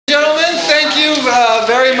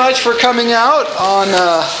much for coming out on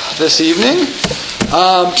this evening.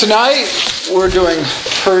 Tonight we're doing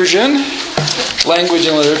Persian language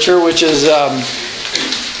and literature, which is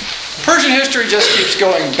Persian history just keeps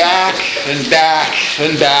going back and back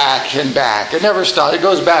and back and back. It never stops. It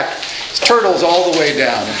goes back. It's turtles all the way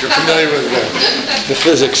down, if you're familiar with the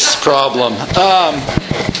physics problem.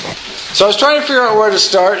 So I was trying to figure out where to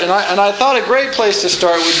start, and I thought a great place to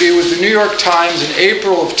start would be with the New York Times in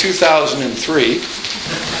April of 2003.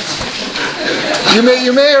 You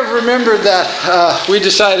may have remembered that we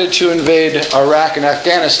decided to invade Iraq and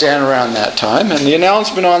Afghanistan around that time, and the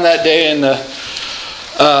announcement on that day in the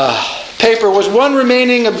paper was one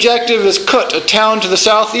remaining objective is Kut, a town to the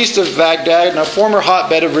southeast of Baghdad and a former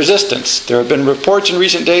hotbed of resistance. There have been reports in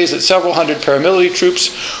recent days that several hundred paramilitary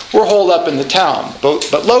troops were holed up in the town.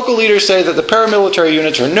 But local leaders say that the paramilitary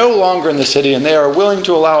units are no longer in the city and they are willing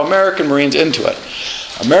to allow American Marines into it.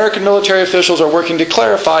 American military officials are working to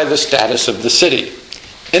clarify the status of the city.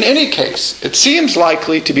 In any case, it seems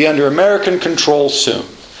likely to be under American control soon.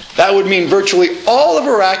 That would mean virtually all of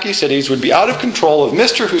Iraqi cities would be out of control of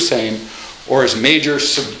Mr. Hussein or his major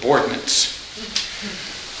subordinates.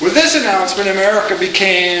 With this announcement, America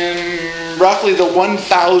became roughly the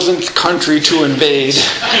 1,000th country to invade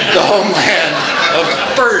the homeland of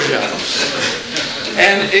Persia.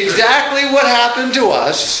 And exactly what happened to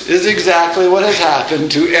us is exactly what has happened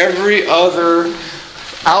to every other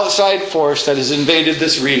outside force that has invaded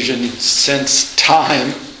this region since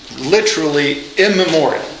time literally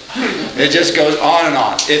immemorial. It just goes on and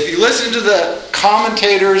on. If you listen to the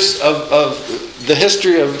commentators of the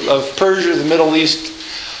history of Persia, the Middle East,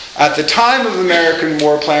 at the time of American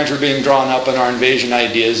war plans were being drawn up and our invasion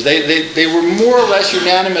ideas, they were more or less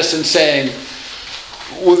unanimous in saying,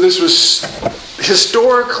 well, this was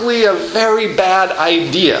historically a very bad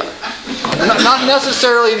idea. Not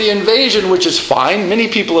necessarily the invasion, which is fine. Many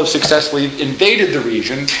people have successfully invaded the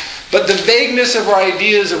region. But the vagueness of our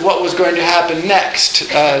ideas of what was going to happen next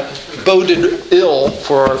boded ill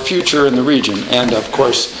for our future in the region. And, of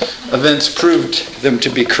course, events proved them to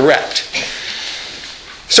be correct.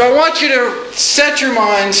 So I want you to set your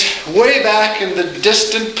minds way back in the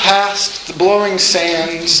distant past, the blowing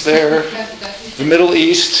sands there, the Middle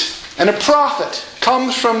East. And a prophet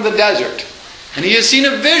comes from the desert. And he has seen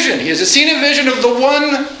a vision. He has seen a vision of the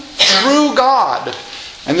one true God.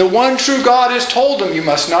 And the one true God has told him, you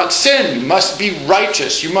must not sin, you must be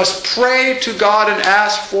righteous, you must pray to God and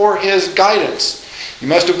ask for His guidance. You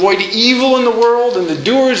must avoid evil in the world and the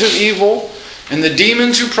doers of evil and the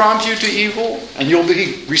demons who prompt you to evil, and you'll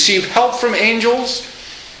receive help from angels.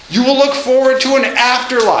 You will look forward to an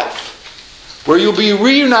afterlife where you'll be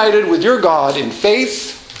reunited with your God in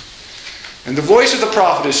faith. And the voice of the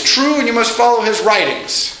prophet is true, and you must follow his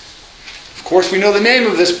writings. Of course, we know the name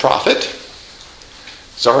of this prophet.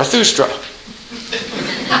 Zarathustra.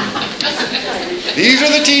 These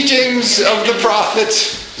are the teachings of the prophet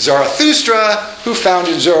Zarathustra, who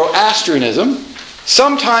founded Zoroastrianism.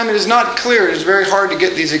 Sometime, it is not clear, it is very hard to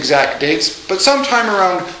get these exact dates, but sometime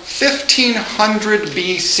around 1500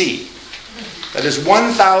 BC. That is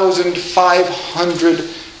 1500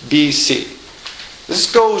 BC. This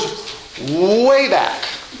goes way back.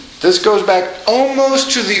 This goes back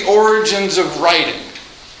almost to the origins of writing.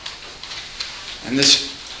 And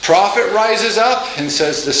this prophet rises up and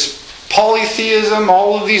says, this polytheism,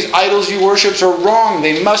 all of these idols you worship are wrong.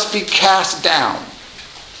 They must be cast down.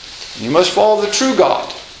 And you must follow the true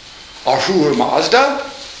God, Ahura Mazda,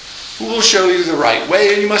 who will show you the right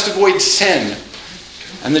way. And you must avoid sin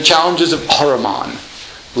and the challenges of Ahriman,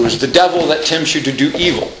 who is the devil that tempts you to do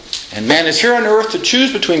evil. And man is here on earth to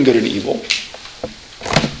choose between good and evil,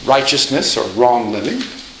 righteousness or wrong living,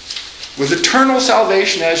 with eternal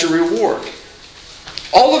salvation as your reward.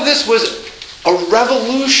 All of this was a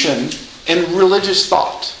revolution in religious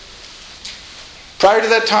thought. Prior to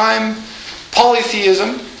that time,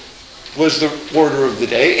 polytheism was the order of the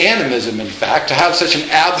day. Animism, in fact. To have such an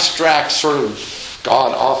abstract sort of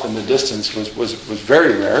God off in the distance was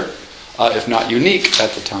very rare, if not unique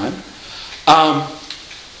at the time.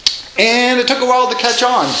 And it took a while to catch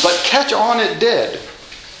on, but catch on it did.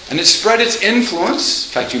 And it spread its influence.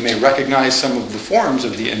 In fact, you may recognize some of the forms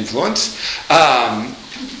of the influence.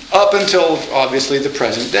 Up until, obviously, the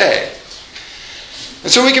present day.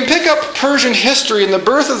 And so we can pick up Persian history and the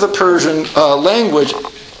birth of the Persian language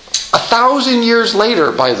 1,000 years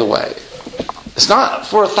later, by the way. It's not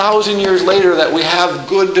for 1,000 years later that we have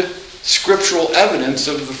good scriptural evidence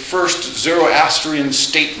of the first Zoroastrian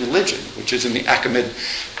state religion, which is in the Achaemenid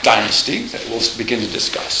dynasty that we'll begin to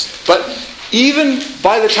discuss. But even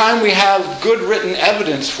by the time we have good written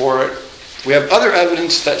evidence for it, we have other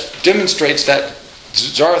evidence that demonstrates that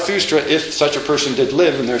Zarathustra, if such a person did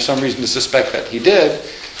live, and there's some reason to suspect that he did,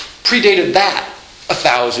 predated that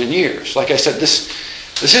 1,000 years. Like I said, this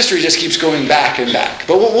history just keeps going back and back.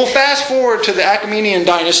 But we'll fast forward to the Achaemenid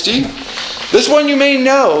dynasty. This one you may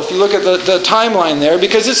know if you look at the timeline there,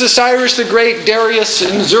 because this is Cyrus the Great, Darius,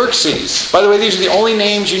 and Xerxes. By the way, these are the only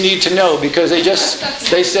names you need to know, because they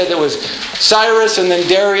said there was Cyrus, and then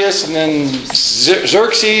Darius, and then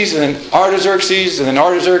Xerxes, and then Artaxerxes, and then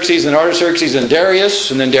Artaxerxes, and then Artaxerxes, and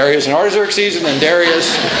Darius, and then Darius, and Artaxerxes, and then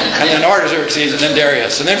Darius, and then Artaxerxes, and then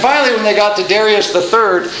Darius. And then finally, when they got to Darius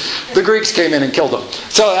III, the Greeks came in and killed him.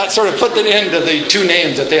 So that sort of put an end to the two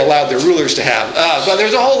names that they allowed their rulers to have. But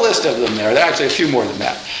there's a whole list of them there. There are actually a few more than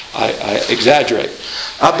that. I exaggerate.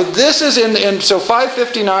 But this is so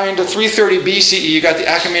 559 to 330 BCE, you got the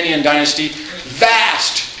Achaemenid dynasty.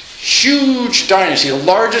 Vast, huge dynasty. The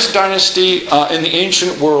largest dynasty in the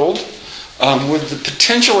ancient world, with the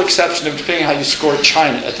potential exception of, depending on how you score,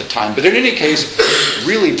 China at the time. But in any case,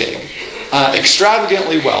 really big,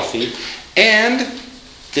 extravagantly wealthy. And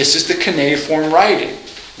this is the cuneiform writing.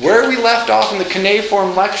 Where we left off in the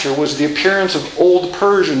cuneiform lecture was the appearance of Old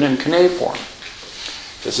Persian in cuneiform.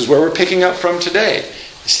 This is where we're picking up from today.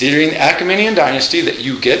 It's during the Achaemenid dynasty that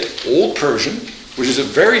you get Old Persian, which is a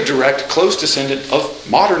very direct, close descendant of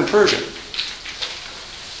modern Persian,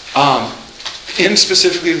 in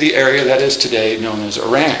specifically the area that is today known as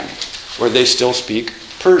Iran, where they still speak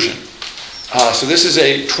Persian. So this is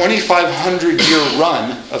a 2,500-year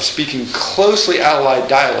run of speaking closely allied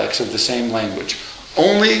dialects of the same language,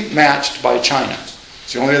 only matched by China.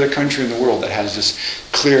 It's the only other country in the world that has this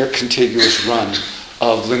clear, contiguous run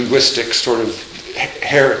of linguistic sort of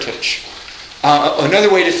heritage. Another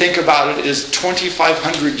way to think about it is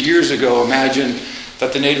 2,500 years ago, imagine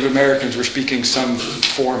that the Native Americans were speaking some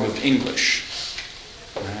form of English.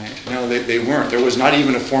 Right? No, they weren't. There was not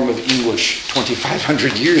even a form of English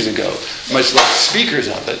 2,500 years ago, much less speakers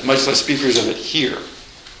of it here.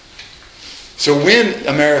 So when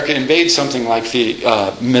America invades something like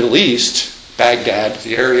the Middle East, Baghdad,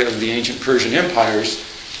 the area of the ancient Persian empires,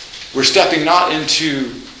 we're stepping not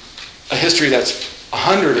into a history that's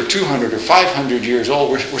 100 or 200 or 500 years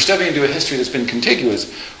old. We're stepping into a history that's been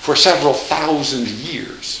contiguous for several thousand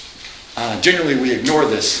years. Generally, we ignore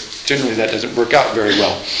this. Generally, that doesn't work out very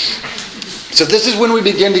well. So this is when we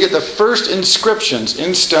begin to get the first inscriptions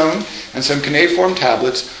in stone and some cuneiform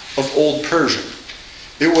tablets of Old Persian.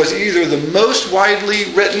 It was either the most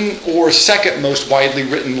widely written or second most widely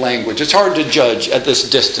written language. It's hard to judge at this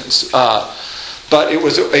distance. But it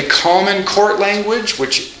was a common court language,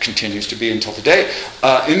 which continues to be until today,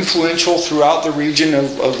 influential throughout the region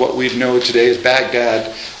of what we know today as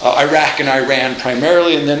Baghdad, Iraq and Iran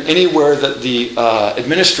primarily, and then anywhere that the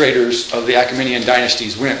administrators of the Achaemenid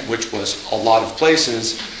dynasties went, which was a lot of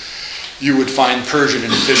places, you would find Persian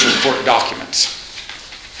in official court documents.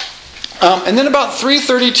 And then about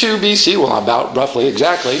 332 BC, well, about roughly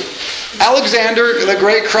exactly, Alexander the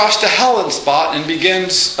Great crossed the Hellespont and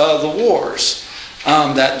begins the wars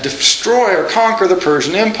that destroy or conquer the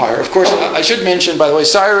Persian Empire. Of course, I should mention, by the way,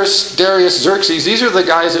 Cyrus, Darius, Xerxes, these are the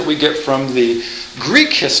guys that we get from the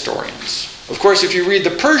Greek historians. Of course, if you read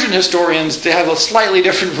the Persian historians, they have a slightly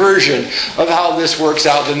different version of how this works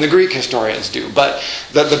out than the Greek historians do. But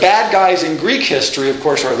the bad guys in Greek history, of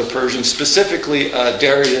course, are the Persians, specifically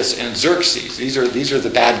Darius and Xerxes. These are the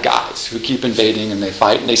bad guys who keep invading and they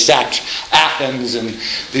fight and they sacked Athens, and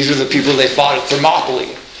these are the people they fought at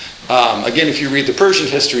Thermopylae. Again, if you read the Persian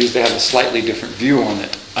histories, they have a slightly different view on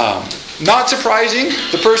it. Not surprising,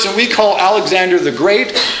 the person we call Alexander the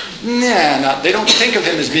Great, they don't think of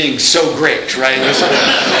him as being so great, right?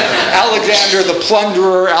 Alexander the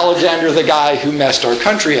plunderer, Alexander the guy who messed our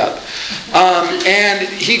country up. And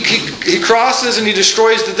he crosses and he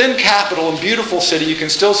destroys the then capital and beautiful city. You can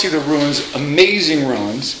still see the ruins, amazing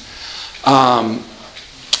ruins.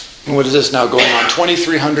 What is this now going on?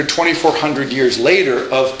 2,300, 2,400 years later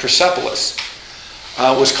of Persepolis.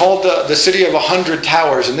 Was called the City of 100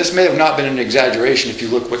 Towers, and this may have not been an exaggeration if you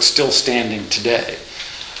look what's still standing today.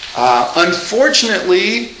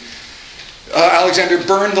 Unfortunately, Alexander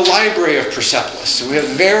burned the library of Persepolis. So we have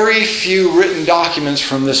very few written documents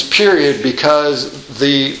from this period because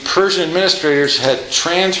the Persian administrators had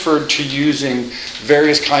transferred to using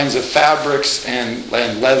various kinds of fabrics and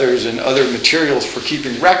leathers and other materials for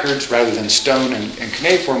keeping records rather than stone and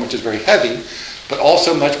cuneiform, which is very heavy, but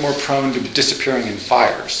also much more prone to disappearing in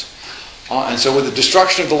fires. And so with the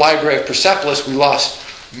destruction of the library of Persepolis, we lost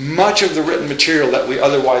much of the written material that we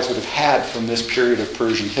otherwise would have had from this period of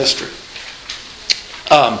Persian history.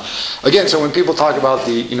 Again, so when people talk about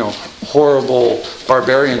the horrible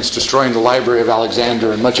barbarians destroying the Library of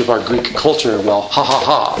Alexander and much of our Greek culture, well, ha ha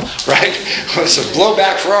ha, right? It's a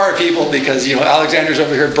blowback for our people because Alexander's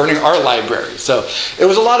over here burning our library. So it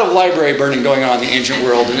was a lot of library burning going on in the ancient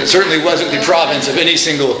world, and it certainly wasn't the province of any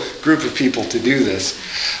single group of people to do this.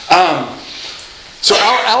 So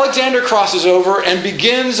Alexander crosses over and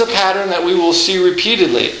begins a pattern that we will see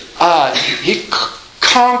repeatedly. He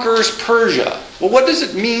conquers Persia. Well, what does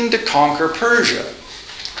it mean to conquer Persia?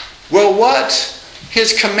 Well, what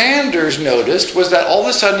his commanders noticed was that all of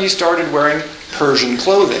a sudden he started wearing Persian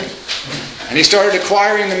clothing. And he started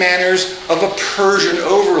acquiring the manners of a Persian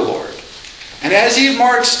overlord. And as he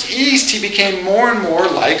marched east, he became more and more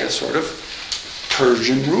like a sort of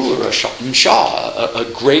Persian ruler, a Shah, a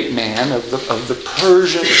great man of the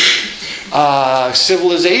Persian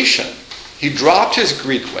civilization. He dropped his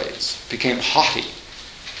Greek ways, became haughty.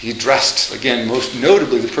 He dressed, again, most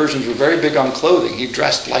notably, the Persians were very big on clothing. He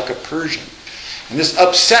dressed like a Persian. And this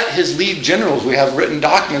upset his lead generals. We have written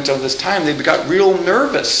documents of this time. They got real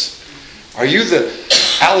nervous. Are you the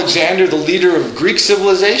Alexander, the leader of Greek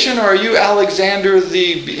civilization, or are you Alexander,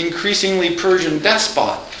 the increasingly Persian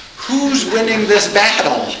despot? Who's winning this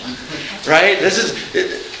battle? Right?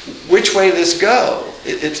 Which way this go?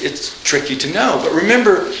 It's tricky to know. But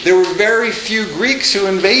remember, there were very few Greeks who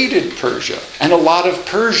invaded Persia, and a lot of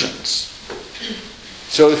Persians.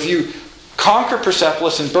 So if you conquer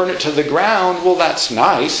Persepolis and burn it to the ground, well, that's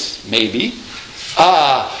nice, maybe.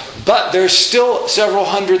 But there's still several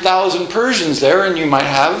 100,000 Persians there, and you might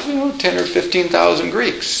have 10 or 15,000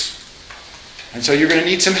 Greeks. And so you're going to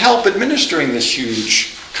need some help administering this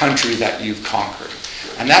huge country that you've conquered.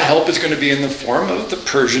 And that help is going to be in the form of the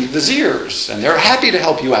Persian viziers. And they're happy to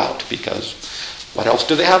help you out because what else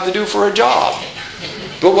do they have to do for a job?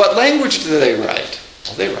 But what language do they write?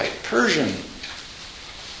 Well, they write Persian.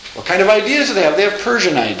 What kind of ideas do they have? They have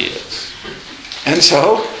Persian ideas. And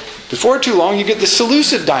so, before too long, you get the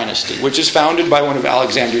Seleucid dynasty, which is founded by one of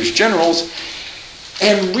Alexander's generals,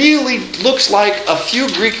 and really looks like a few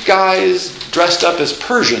Greek guys dressed up as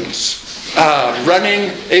Persians,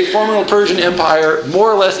 running a formidable Persian empire more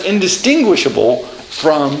or less indistinguishable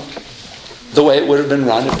from the way it would have been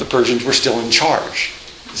run if the Persians were still in charge.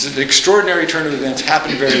 This is an extraordinary turn of events,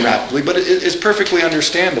 happened very rapidly, but it is perfectly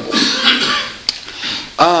understandable.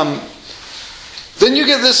 Then you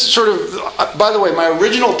get this sort of, by the way, my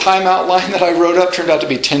original time outline that I wrote up turned out to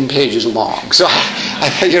be 10 pages long. So,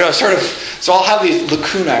 so I'll have these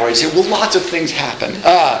lacunae where I say, well, lots of things happen.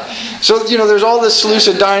 There's all this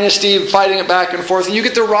Seleucid dynasty fighting it back and forth, and you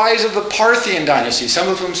get the rise of the Parthian dynasty. Some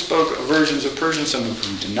of whom spoke versions of Persian, some of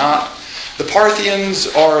whom did not. The Parthians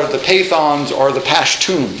or the Pathons or the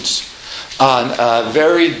Pashtuns. A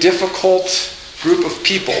very difficult group of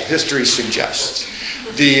people, history suggests.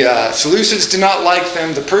 The Seleucids did not like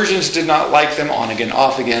them. The Persians did not like them, on again,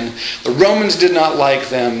 off again. The Romans did not like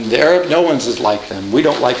them. The Arab, no one's is like them. We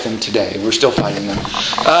don't like them today. We're still fighting them.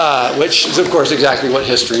 Which is, of course, exactly what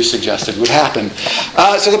history suggested would happen.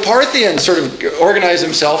 So the Parthians sort of organize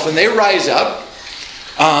themselves, and they rise up.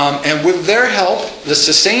 And with their help, the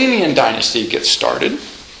Sasanian dynasty gets started,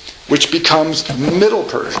 which becomes Middle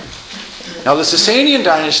Persia. Now, the Sasanian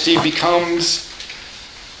dynasty becomes,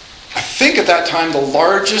 I think at that time, the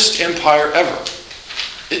largest empire ever.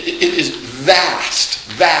 It is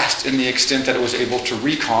vast in the extent that it was able to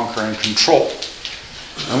reconquer and control.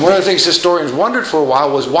 And one of the things historians wondered for a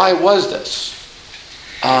while was, why was this?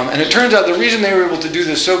 And it turns out the reason they were able to do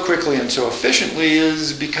this so quickly and so efficiently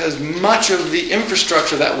is because much of the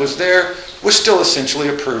infrastructure that was there was still essentially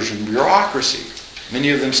a Persian bureaucracy.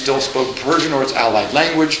 Many of them still spoke Persian or its allied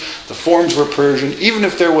language. The forms were Persian. Even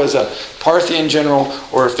if there was a Parthian general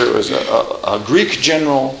or if there was a Greek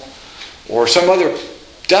general or some other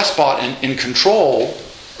despot in control,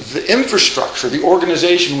 the infrastructure, the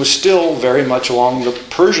organization was still very much along the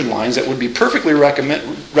Persian lines that would be perfectly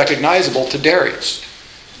recognizable to Darius.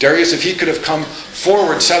 Darius, if he could have come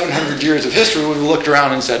forward 700 years of history, would have looked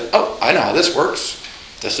around and said, oh, I know how this works.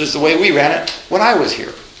 This is the way we ran it when I was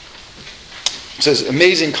here. It says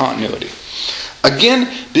amazing continuity.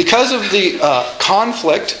 Again, because of the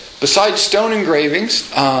conflict, besides stone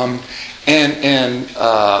engravings and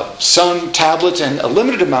some tablets and a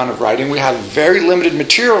limited amount of writing, we have very limited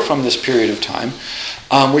material from this period of time,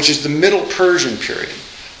 which is the Middle Persian period.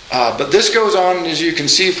 But this goes on, as you can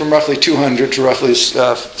see, from roughly 200 to roughly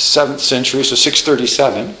 7th century, so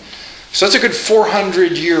 637. So that's a good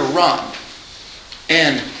 400-year run.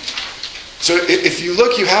 And so if you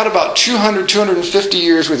look, you had about 200, 250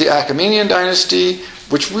 years with the Achaemenian dynasty,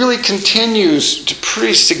 which really continues to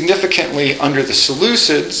pretty significantly under the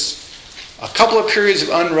Seleucids. a couple of periods of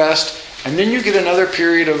unrest, and then you get another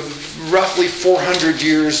period of roughly 400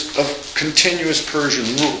 years of continuous Persian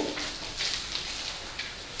rule.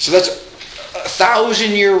 So that's a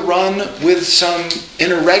 1,000-year run with some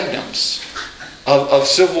interregnums of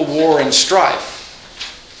civil war and strife.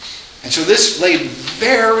 And so this laid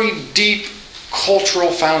very deep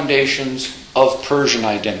cultural foundations of Persian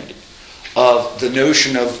identity, of the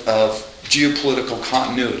notion of geopolitical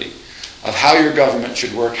continuity, of how your government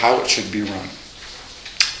should work, how it should be run.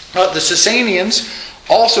 The Sasanians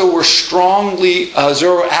also were strongly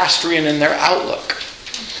Zoroastrian in their outlook.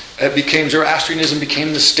 Zoroastrianism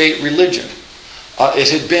became the state religion. It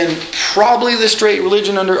had been probably the state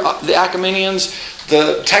religion under the Achaemenians.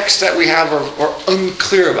 The texts that we have are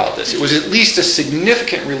unclear about this. It was at least a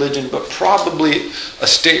significant religion, but probably a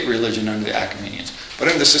state religion under the Achaemenians. But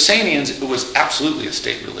under the Sasanians, it was absolutely a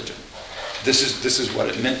state religion. This is what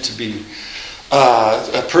it meant to be.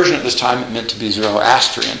 Persian at this time, it meant to be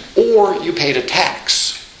Zoroastrian. Or you paid a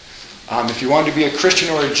tax. If you wanted to be a Christian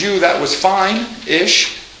or a Jew, that was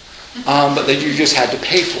fine-ish, but then you just had to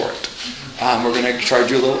pay for it. We're going to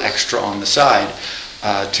charge you a little extra on the side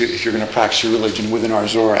if you're going to practice your religion within our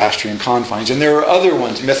Zoroastrian confines. And there are other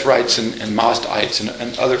ones, Mithrites and Mazdaites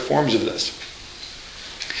and other forms of this.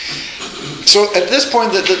 So at this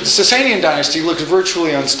point, the Sasanian dynasty looks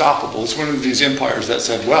virtually unstoppable. It's one of these empires that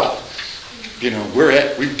said, well,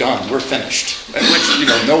 we're done, we're finished. At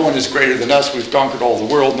which, no one is greater than us, we've conquered all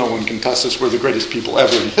the world, no one can test us, we're the greatest people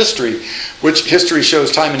ever in history, which history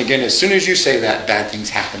shows time and again, as soon as you say that, bad things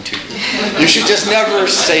happen to you. You should just never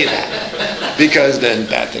say that, because then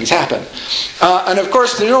bad things happen. And of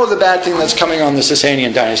course, the bad thing that's coming on the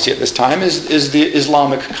Sasanian dynasty at this time is the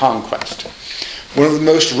Islamic conquest. One of the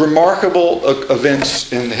most remarkable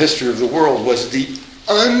events in the history of the world was the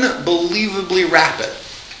unbelievably rapid.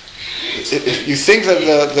 If you think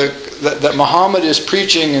that Muhammad is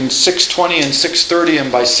preaching in 620 and 630,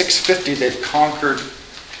 and by 650 they've conquered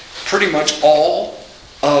pretty much all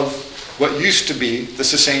of what used to be the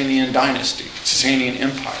Sasanian dynasty, Sasanian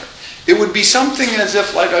empire. It would be something as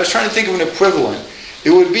if, I was trying to think of an equivalent.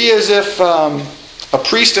 It would be as if a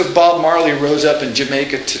priest of Bob Marley rose up in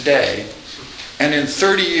Jamaica today and in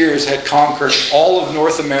 30 years had conquered all of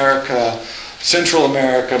North America, Central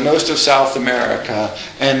America, most of South America,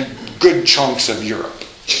 and good chunks of Europe.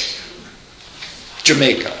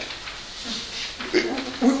 Jamaica.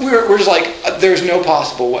 We're just like, there's no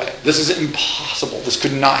possible way. This is impossible. This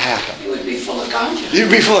could not happen. You would be full of ganja. You'd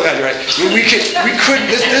be full of ganja, right? We could.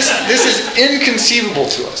 This is inconceivable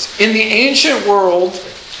to us. In the ancient world,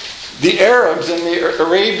 the Arabs in the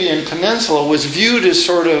Arabian Peninsula was viewed as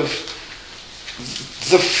sort of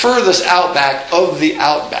the furthest outback of the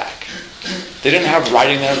outback. They didn't have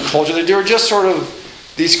writing, they didn't have culture. They were just sort of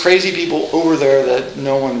these crazy people over there that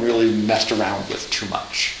no one really messed around with too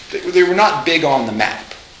much. They were not big on the map.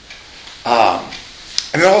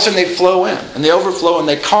 And then all of a sudden they flow in, and they overflow, and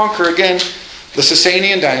they conquer again the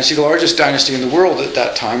Sasanian dynasty, the largest dynasty in the world at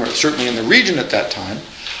that time, or certainly in the region at that time,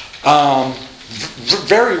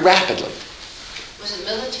 very rapidly. Was it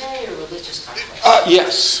military or religious conquest?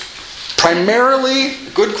 Yes. Primarily,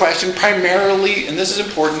 good question, primarily, and this is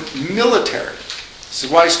important, military. This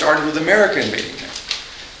is why I started with America invading there.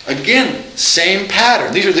 Again, same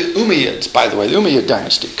pattern. These are the Umayyads, by the way. The Umayyad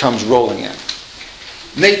dynasty comes rolling in.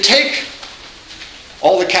 And they take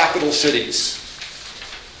all the capital cities.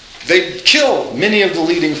 They kill many of the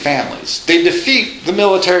leading families. They defeat the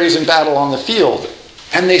militaries in battle on the field.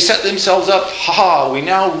 And they set themselves up, we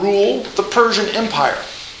now rule the Persian Empire.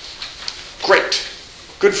 Great.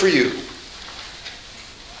 Good for you.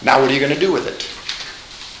 Now what are you going to do with it?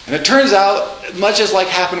 And it turns out, much as like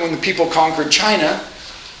happened when the people conquered China,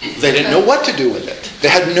 they didn't know what to do with it. They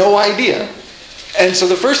had no idea. And so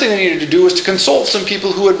the first thing they needed to do was to consult some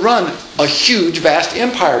people who had run a huge, vast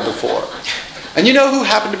empire before. And you know who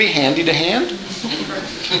happened to be handy to hand?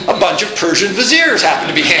 A bunch of Persian viziers happened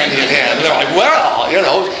to be handy to hand. And they're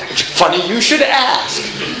like, funny you should ask.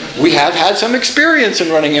 We have had some experience in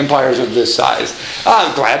running empires of this size.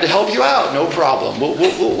 I'm glad to help you out. No problem.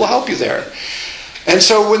 We'll help you there. And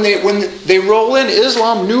so when they roll in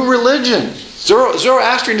Islam, new religion.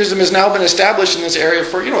 Zoroastrianism has now been established in this area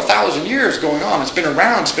for 1,000 years going on. It's been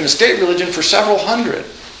around. It's been a state religion for several hundred.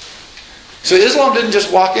 So Islam didn't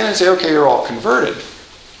just walk in and say, okay, you're all converted.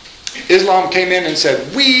 Islam came in and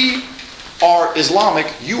said, we are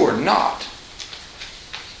Islamic, you are not.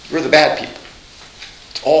 We're the bad people.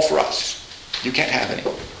 It's all for us. You can't have any.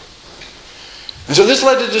 And so this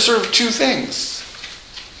led to just sort of two things.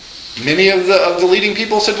 Many of the leading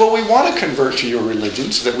people said, well, we want to convert to your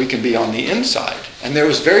religion so that we can be on the inside. And there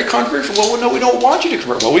was very controversial, well, no, we don't want you to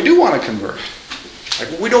convert. Well, we do want to convert.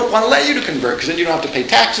 Like, we don't want to let you to convert because then you don't have to pay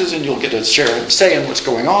taxes and you'll get a share and say in what's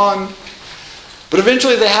going on. But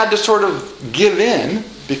eventually they had to sort of give in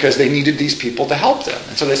because they needed these people to help them.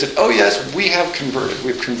 And so they said, oh yes, we have converted.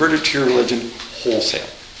 We've converted to your religion wholesale.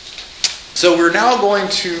 So we're now going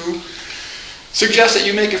to suggest that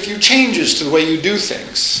you make a few changes to the way you do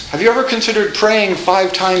things. Have you ever considered praying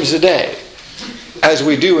 5 times a day, as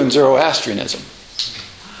we do in Zoroastrianism?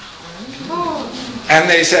 And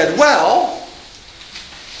they said, well,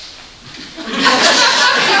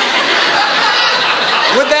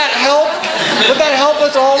 would that help? Would that help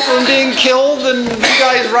us all from being killed and you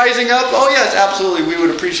guys rising up? Oh yes, absolutely. We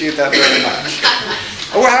would appreciate that very much.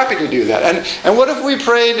 We're happy to do that. And what if we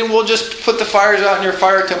prayed and we'll just put the fires out in your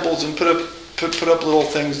fire temples and put up little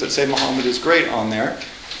things that say Muhammad is great on there.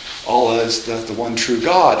 Allah is the one true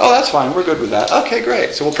God. Oh, that's fine. We're good with that. Okay,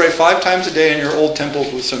 great. So we'll pray 5 times a day in your old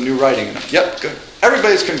temples with some new writing in them. Yep, good.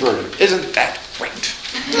 Everybody's converted. Isn't that great?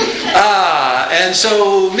 And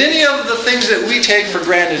so many of the things that we take for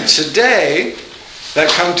granted today that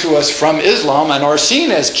come to us from Islam and are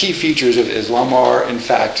seen as key features of Islam are, in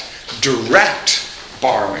fact, direct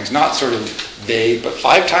borrowings, not sort of vague, but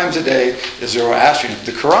 5 times a day is Zoroastrian.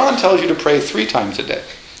 The Quran tells you to pray 3 times a day.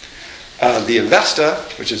 The Avesta,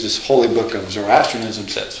 which is this holy book of Zoroastrianism,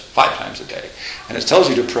 says 5 times a day. And it tells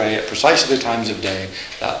you to pray at precisely the times of day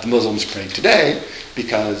that the Muslims pray today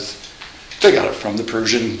because they got it from the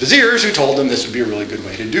Persian viziers who told them this would be a really good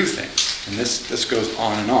way to do things. And this goes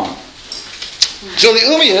on and on. So the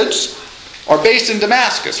Umayyads are based in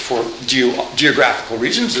Damascus for geographical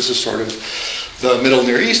reasons. This is sort of the Middle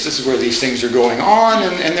Near East. This is where these things are going on.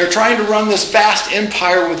 And they're trying to run this vast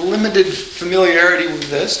empire with limited familiarity with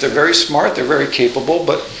this. They're very smart. They're very capable.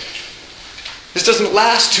 But this doesn't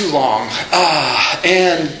last too long.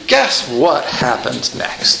 And guess what happens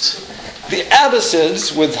next? The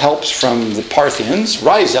Abbasids, with helps from the Parthians,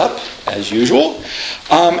 rise up, as usual,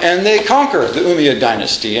 and they conquer the Umayyad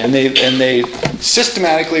dynasty, and they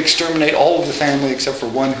systematically exterminate all of the family except for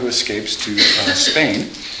one who escapes to Spain.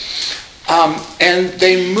 And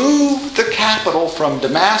they move the capital from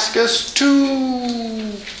Damascus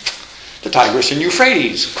to the Tigris and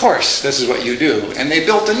Euphrates. Of course, this is what you do. And they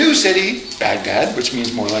built a new city, Baghdad, which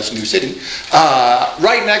means more or less new city,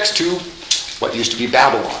 right next to what used to be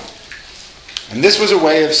Babylon. And this was a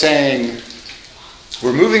way of saying,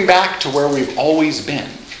 we're moving back to where we've always been.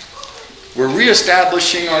 We're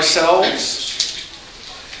reestablishing ourselves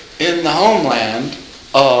in the homeland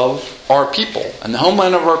of our people. And the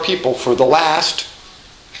homeland of our people for the last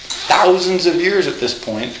thousands of years at this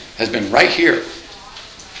point has been right here.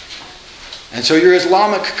 And so your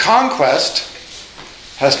Islamic conquest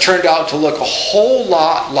has turned out to look a whole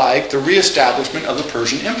lot like the reestablishment of the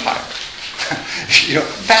Persian Empire.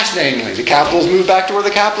 Fascinatingly, the capitals move back to where the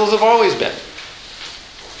capitals have always been.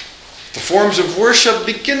 The forms of worship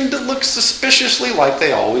begin to look suspiciously like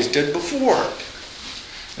they always did before.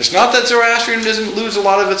 It's not that Zoroastrianism doesn't lose a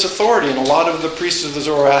lot of its authority, and a lot of the priests of the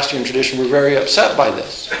Zoroastrian tradition were very upset by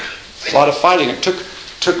this. A lot of fighting. It took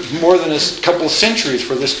more than a couple of centuries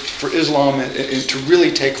for Islam to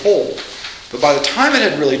really take hold. But by the time it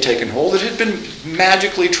had really taken hold, it had been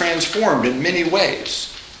magically transformed in many ways.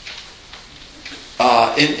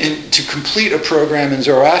 To complete a program in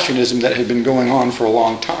Zoroastrianism that had been going on for a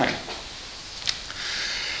long time.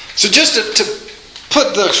 So just to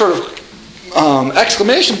put the sort of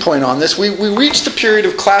exclamation point on this, we reached the period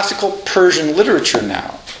of classical Persian literature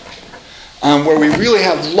now, where we really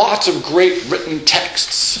have lots of great written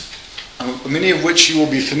texts, many of which you will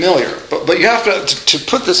be familiar. But you have to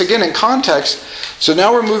put this again in context. So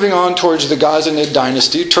now we're moving on towards the Ghazanid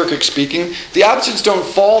dynasty, Turkic speaking. The Abbasids don't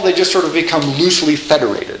fall, they just sort of become loosely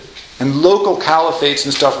federated. And local caliphates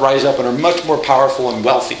and stuff rise up and are much more powerful and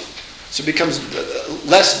wealthy. So it becomes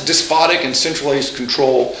less despotic and centralized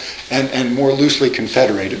control and more loosely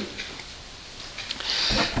confederated.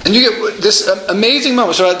 And you get this amazing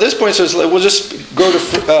moment. So at this point, we'll just go to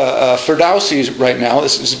Ferdowsi right now.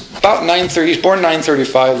 This is about 930. He's born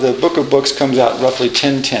 935. The Book of Books comes out roughly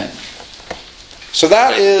 1010. So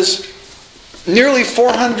that is nearly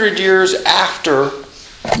 400 years after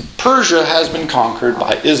Persia has been conquered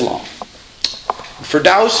by Islam.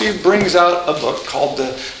 Ferdowsi brings out a book called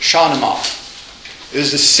the Shahnameh. It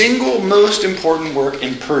is the single most important work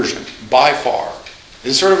in Persian, by far.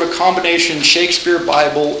 It's sort of a combination Shakespeare,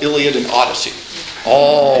 Bible, Iliad, and Odyssey,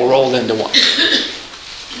 all rolled into one.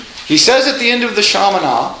 He says at the end of the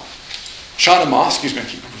Shahnameh, I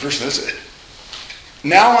keep reversing this,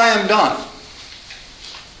 now I am done.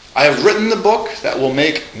 I have written the book that will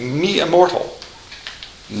make me immortal.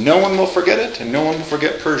 No one will forget it, and no one will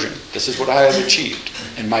forget Persian. This is what I have achieved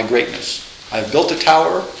in my greatness. I have built a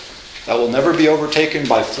tower that will never be overtaken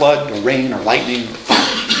by flood or rain or lightning or fire.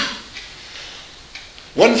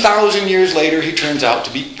 1,000 years later, he turns out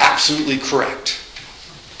to be absolutely correct.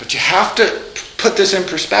 But you have to put this in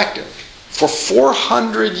perspective. For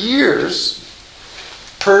 400 years,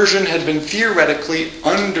 Persian had been theoretically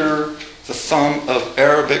under the thumb of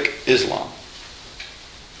Arabic Islam.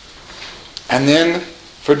 And then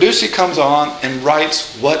Ferdowsi comes on and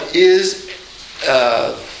writes what is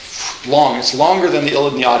long. It's longer than the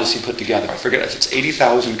Iliad and the Odyssey put together. I forget if it's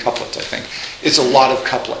 80,000 couplets, I think. It's a lot of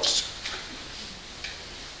couplets.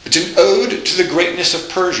 It's an ode to the greatness of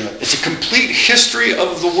Persia. It's a complete history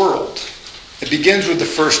of the world. It begins with the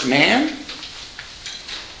first man,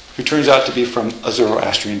 who turns out to be from a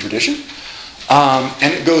Zoroastrian tradition.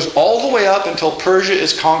 And it goes all the way up until Persia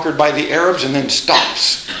is conquered by the Arabs and then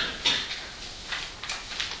stops.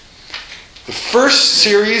 The first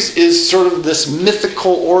series is sort of this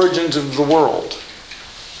mythical origins of the world.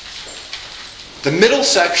 The middle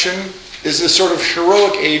section is this sort of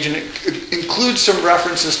heroic age, and it includes some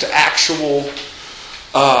references to actual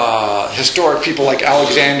historic people, like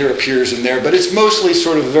Alexander appears in there, but it's mostly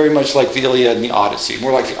sort of very much like the Iliad and the Odyssey,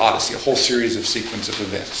 more like the Odyssey, a whole series of sequence of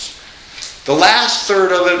events. The last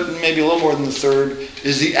third of it, maybe a little more than the third,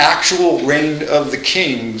 is the actual reign of the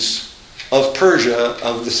kings of Persia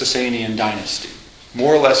of the Sasanian dynasty,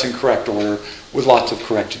 more or less in correct order, with lots of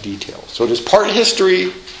correct details. So it is part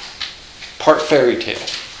history, part fairy tale.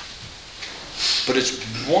 But it's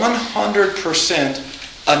 100%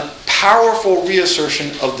 a powerful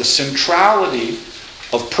reassertion of the centrality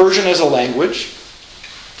of Persian as a language.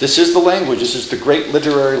 This is the language. This is the great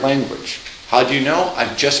literary language. How do you know?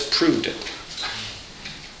 I've just proved it.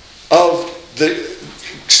 Of the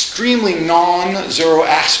extremely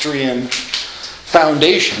non-Zoroastrian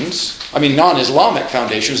foundations, non-Islamic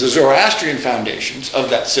foundations, the Zoroastrian foundations of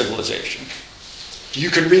that civilization. You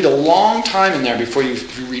can read a long time in there before you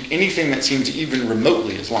read anything that seems even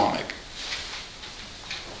remotely Islamic.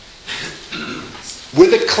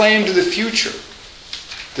 With a claim to the future.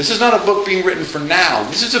 This is not a book being written for now.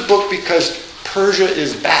 This is a book because Persia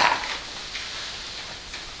is back.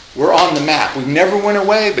 We're on the map. We never went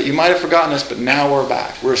away, but you might have forgotten us, but now we're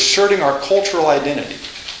back. We're asserting our cultural identity.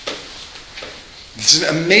 This is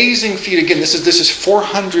an amazing feat. Again, this is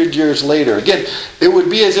 400 years later. Again, it would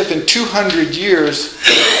be as if in 200 years,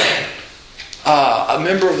 a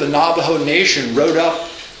member of the Navajo Nation rose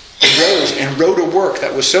and wrote a work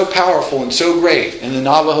that was so powerful and so great in the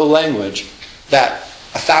Navajo language that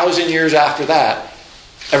 1,000 years after that,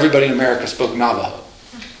 everybody in America spoke Navajo.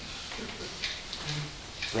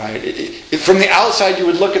 Right? From the outside, you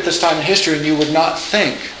would look at this time in history and you would not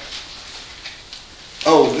think,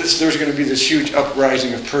 there's going to be this huge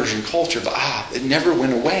uprising of Persian culture. But it never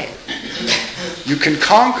went away. You can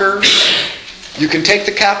conquer. You can take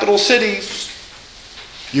the capital cities.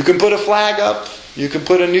 You can put a flag up. You can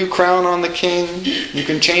put a new crown on the king. You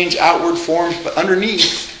can change outward forms. But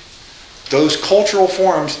underneath, those cultural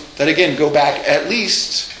forms that, again, go back at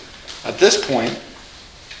least, at this point,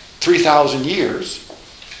 3,000 years,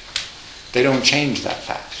 they don't change that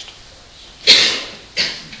fast.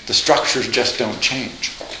 The structures just don't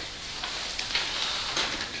change.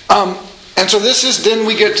 And so then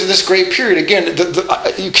we get to this great period. Again,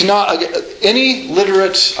 you cannot, any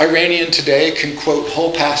literate Iranian today can quote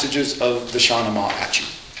whole passages of the Shahnameh at you.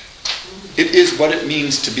 It is what it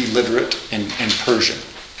means to be literate in Persian.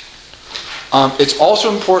 It's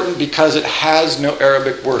also important because it has no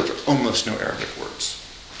Arabic words, or almost no Arabic words.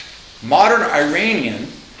 Modern Iranian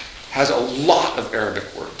has a lot of Arabic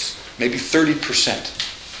words, maybe 30%.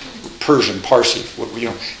 Persian, Parsi,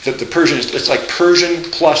 the Persian it's like Persian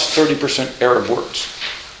plus 30% Arab words.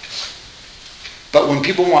 But when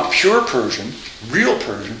people want pure Persian, real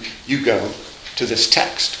Persian, you go to this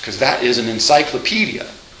text, because that is an encyclopedia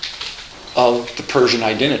of the Persian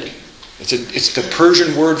identity. It's the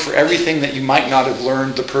Persian word for everything that you might not have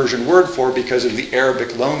learned the Persian word for because of the Arabic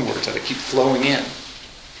loanwords that keep flowing in.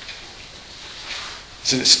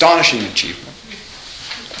 It's an astonishing achievement.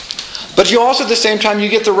 But you also, at the same time, you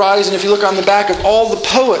get the rise, and if you look on the back of all the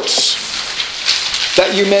poets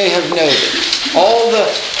that you may have noted, all the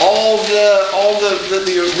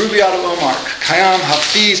Rubaiyat of Omar, Khayyam,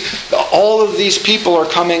 Hafiz, all of these people are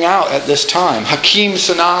coming out at this time. Hakim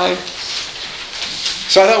Sanai.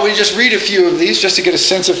 So I thought we'd just read a few of these just to get a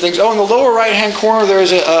sense of things. In the lower right-hand corner,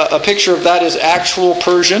 there's a picture of that as actual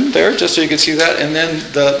Persian there, just so you can see that, and then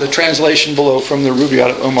the translation below from the Rubaiyat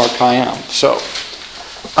of Omar Khayyam. So,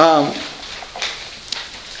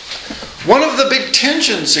 One of the big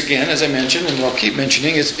tensions, again, as I mentioned, and I'll keep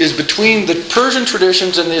mentioning, is between the Persian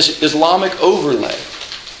traditions and this Islamic overlay.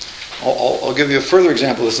 I'll give you a further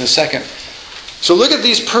example of this in a second. So look at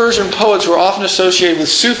these Persian poets who are often associated with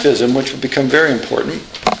Sufism, which will become very important.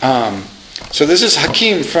 So this is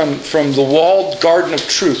Hakim from The Walled Garden of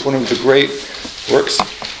Truth, one of the great works.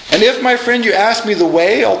 And if, my friend, you ask me the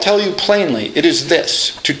way, I'll tell you plainly. It is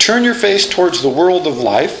this: to turn your face towards the world of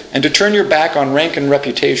life, and to turn your back on rank and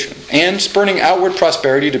reputation, and, spurning outward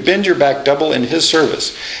prosperity, to bend your back double in his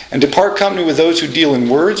service, and to part company with those who deal in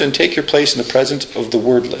words, and take your place in the presence of the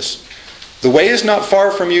wordless. The way is not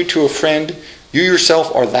far from you to a friend. You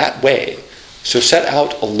yourself are that way, so set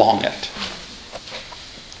out along it.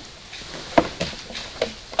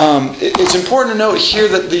 It's important to note here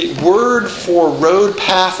that the word for road,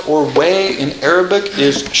 path, or way in Arabic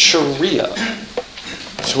is Sharia.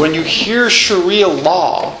 So when you hear Sharia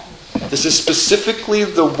law, this is specifically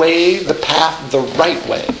the way, the path, the right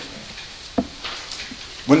way.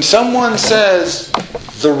 When someone says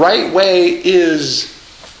the right way is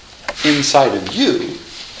inside of you,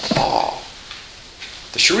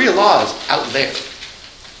 the Sharia law is out there.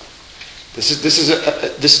 This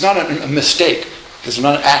is not a mistake. This is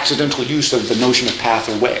not an accidental use of the notion of path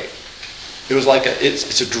or way. It was like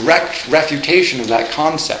it's a direct refutation of that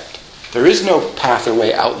concept. There is no path or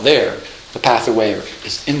way out there. The path or way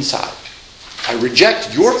is inside. I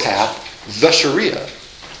reject your path, the Sharia,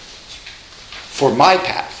 for my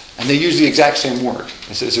path. And they use the exact same word.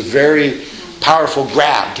 It's a very powerful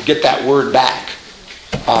grab to get that word back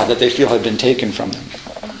that they feel had been taken from them.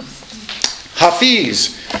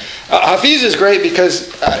 Hafiz. Hafiz is great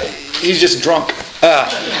because he's just drunk.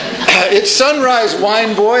 It's sunrise,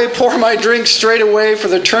 wine boy, pour my drink straight away, for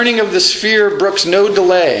the turning of the sphere brooks no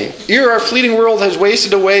delay. Ere our fleeting world has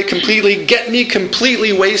wasted away completely, get me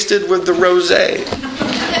completely wasted with the rosé.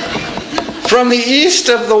 From the east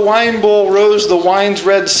of the wine bowl rose the wine's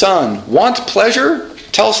red sun. Want pleasure?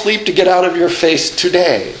 Tell sleep to get out of your face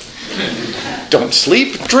today. Don't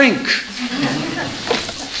sleep, drink.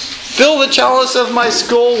 Fill the chalice of my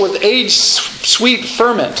skull with age sweet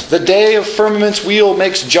ferment. The day of firmament's wheel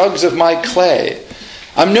makes jugs of my clay.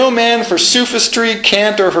 I'm no man for sophistry,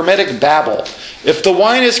 cant, or hermetic babble. If the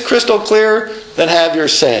wine is crystal clear, then have your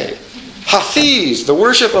say. Hafiz, the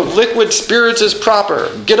worship of liquid spirits is proper.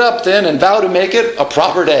 Get up then and vow to make it a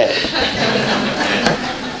proper day.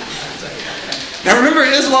 Now remember,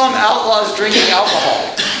 Islam outlaws drinking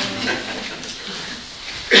alcohol.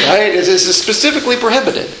 Right? It is specifically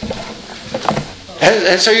prohibited.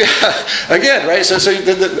 And so you, again, right? So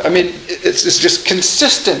it's just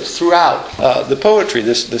consistent throughout the poetry,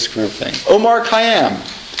 this group thing. Omar Khayyam.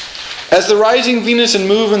 As the rising Venus and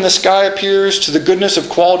move in the sky appears, to the goodness of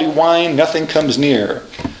quality wine nothing comes near.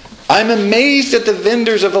 I'm amazed at the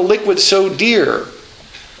vendors of a liquid so dear.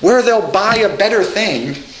 Where they'll buy a better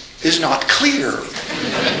thing is not clear.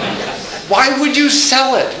 Why would you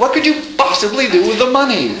sell it? What could you possibly do with the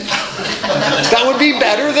money? That would be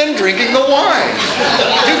better than drinking the wine.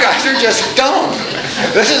 You guys are just dumb.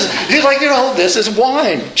 This is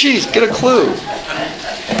wine. Jeez, get a clue.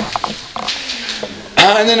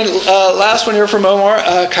 And then last one here from Omar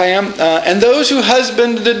Khayyam. And those who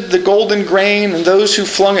husbanded the golden grain, and those who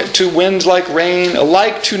flung it to winds like rain,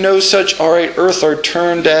 alike to no such earth are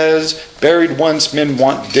turned as, buried once men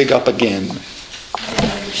want dig up again.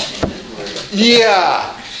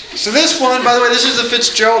 Yeah. So this one, by the way, this is the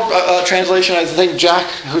Fitzgerald translation. I think Jack,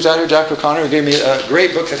 who's out here, Jack O'Connor, who gave me a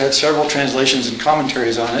great book that had several translations and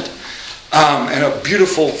commentaries on it. And a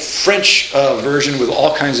beautiful French version with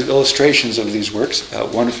all kinds of illustrations of these works.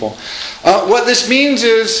 Wonderful. What this means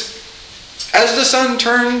is, as the sun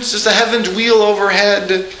turns, as the heavens wheel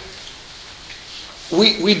overhead,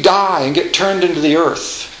 we die and get turned into the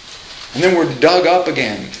earth. And then we're dug up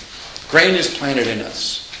again. Grain is planted in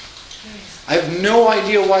us. I have no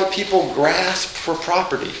idea why people grasp for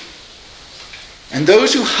property. And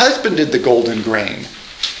those who husbanded the golden grain,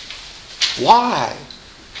 why?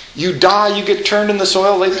 You die, you get turned in the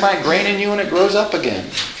soil, they plant grain in you and it grows up again.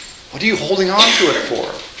 What are you holding on to it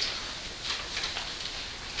for?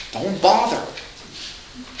 Don't bother.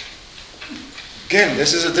 Again,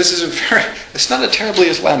 this is a very, it's not a terribly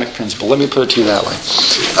Islamic principle. Let me put it to you that way.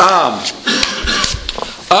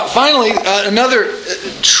 Finally, another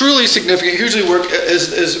truly significant, hugely work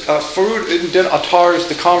is Farouk ibn Attar's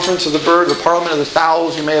The Conference of the Bird, the Parliament of the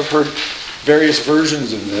Fowls. You may have heard various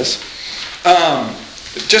versions of this.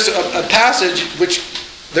 Just a passage, which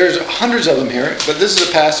there's hundreds of them here, but this is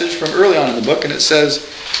a passage from early on in the book, and it says,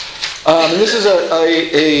 and this is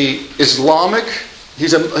a Islamic,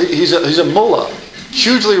 he's a mullah,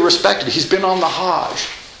 hugely respected. He's been on the Hajj.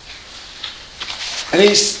 And he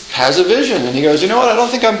has a vision, and he goes, you know what, I don't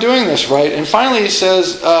think I'm doing this right. And finally he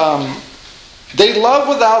says, they love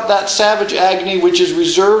without that savage agony which is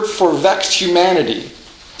reserved for vexed humanity.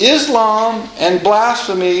 Islam and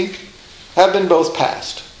blasphemy have been both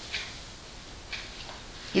passed.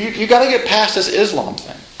 You got to get past this Islam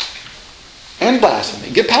thing. And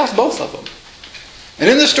blasphemy. Get past both of them. And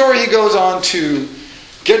in the story he goes on to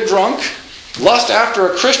get drunk, lust after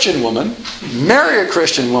a Christian woman, marry a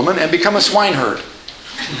Christian woman, and become a swineherd.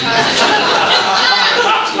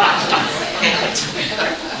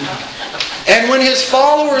 And when his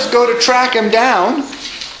followers go to track him down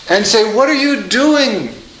and say, what are you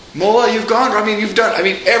doing, Mullah? You've done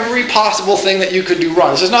every possible thing that you could do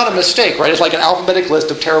wrong. This is not a mistake, right? It's like an alphabetic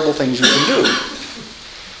list of terrible things you can do.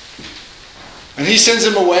 And he sends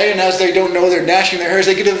them away, and as they don't know, they're gnashing their hairs.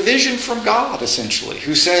 They get a vision from God, essentially,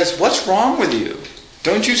 who says, what's wrong with you?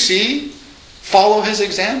 Don't you see? Follow his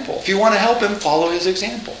example. If you want to help him, follow his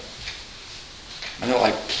example. And they're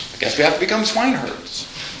like, I guess we have to become swineherds.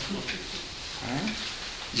 Right?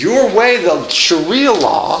 Your way, the Sharia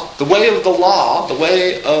law, the way of the law, the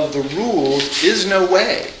way of the rules, is no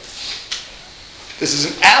way. This is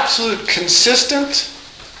an absolute, consistent,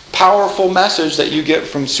 powerful message that you get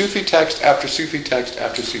from Sufi text after Sufi text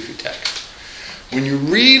after Sufi text. When you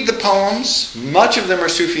read the poems, much of them are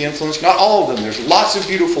Sufi influenced, not all of them. There's lots of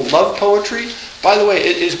beautiful love poetry. By the way,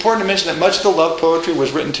 it is important to mention that much of the love poetry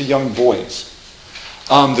was written to young boys.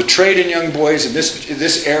 The trade in young boys in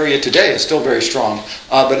this area today is still very strong,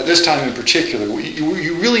 but at this time in particular,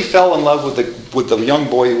 you really fell in love with the young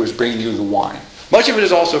boy who was bringing you the wine. Much of it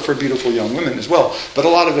is also for beautiful young women as well, but a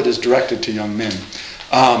lot of it is directed to young men.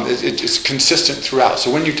 It's consistent throughout.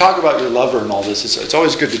 So when you talk about your lover and all this, it's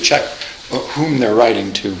always good to check whom they're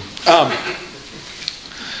writing to.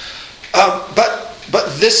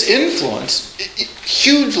 But this influence,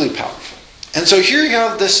 hugely powerful. And so here you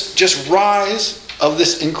have this just rise of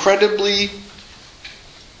this incredibly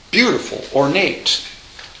beautiful, ornate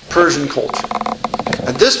Persian culture.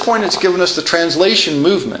 At this point, it's given us the translation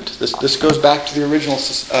movement. This goes back to the original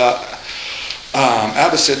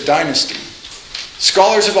Abbasid dynasty.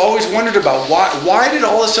 Scholars have always wondered about why did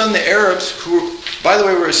all of a sudden the Arabs, who, by the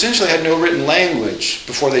way, were essentially had no written language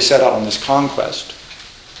before they set out on this conquest.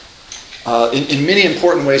 In many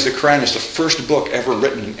important ways, the Quran is the first book ever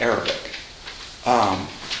written in Arabic.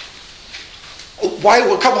 Why,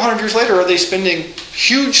 a couple hundred years later, are they spending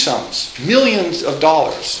huge sums, millions of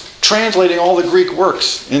dollars, translating all the Greek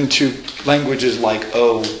works into languages like,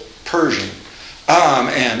 Persian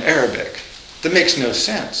and Arabic? That makes no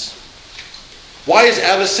sense. Why is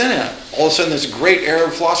Avicenna, all of a sudden this great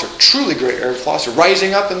Arab philosopher, truly great Arab philosopher,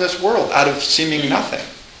 rising up in this world out of seeming nothing?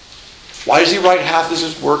 Why does he write half of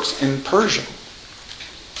his works in Persian?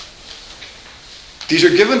 These are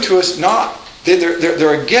given to us not,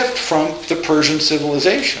 they're a gift from the Persian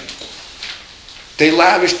civilization. They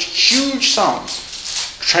lavished huge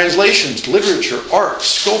sums, translations, literature, art,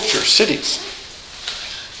 sculpture, cities.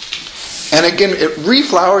 And again, it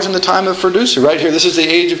reflowers in the time of Firdusi, right here. This is the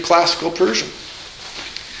age of classical Persian.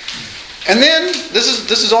 And then,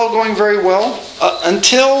 this is all going very well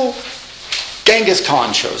until Genghis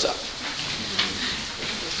Khan shows up.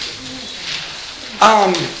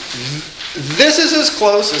 This is as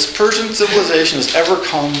close as Persian civilization has ever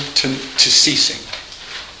come to ceasing.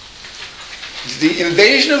 The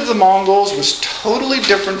invasion of the Mongols was totally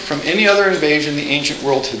different from any other invasion the ancient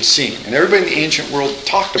world had seen. And everybody in the ancient world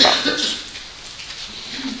talked about this.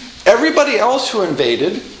 Everybody else who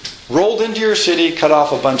invaded rolled into your city, cut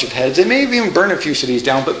off a bunch of heads. They may have even burned a few cities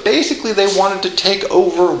down, but basically they wanted to take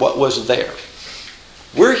over what was there.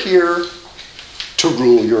 We're here to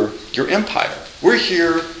rule your empire. We're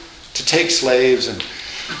here to take slaves and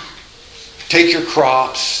take your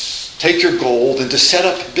crops, take your gold, and to set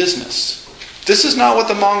up business. This is not what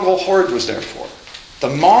the Mongol horde was there for.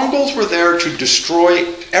 The Mongols were there to destroy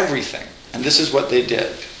everything, and this is what they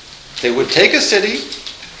did. They would take a city,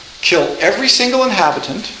 kill every single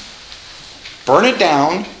inhabitant, burn it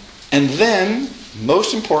down, and then,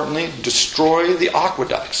 most importantly, destroy the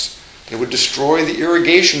aqueducts. They would destroy the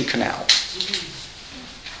irrigation canals.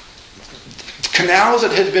 Canals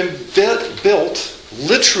that had been built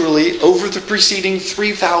literally over the preceding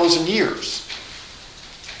 3,000 years.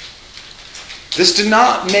 This did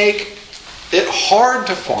not make it hard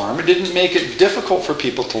to farm. It didn't make it difficult for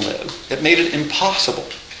people to live. It made it impossible.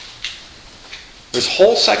 There's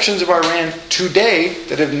whole sections of Iran today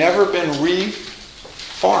that have never been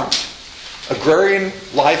re-farmed. Agrarian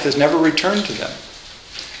life has never returned to them.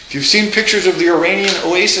 If you've seen pictures of the Iranian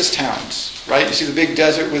oasis towns, right? You see the big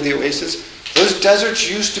desert with the oasis? Those deserts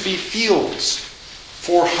used to be fields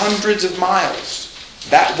for hundreds of miles.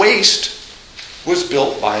 that waste was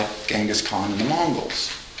built by Genghis Khan and the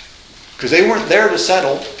Mongols. Because they weren't there to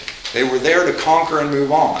settle, they were there to conquer and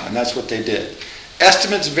move on, and that's what they did.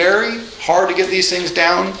 Estimates vary, hard to get these things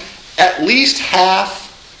down. At least half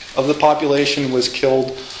of the population was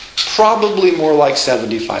killed, probably more like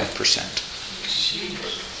 75%.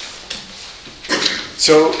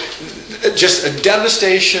 So, just a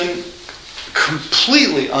devastation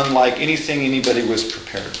completely unlike anything anybody was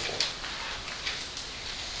prepared for.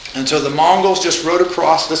 And so the Mongols just rode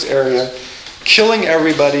across this area, killing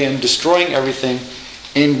everybody and destroying everything,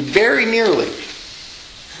 and very nearly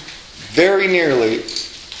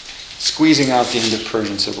squeezing out the end of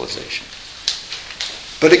Persian civilization.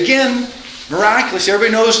 But again, miraculously,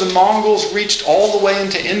 everybody knows the Mongols reached all the way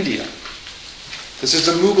into India. This is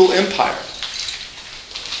the Mughal Empire.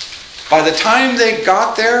 By the time they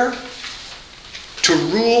got there to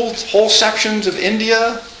rule whole sections of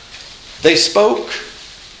India, they spoke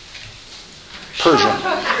Persian.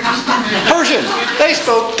 Persian! They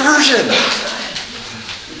spoke Persian!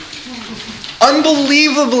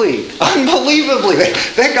 Unbelievably!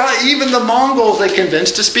 They got even the Mongols they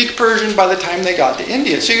convinced to speak Persian by the time they got to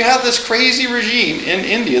India. So you have this crazy regime in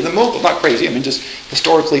India, the Mughals, not crazy, I mean just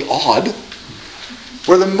historically odd,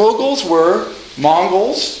 where the Mughals were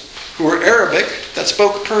Mongols who were Arabic that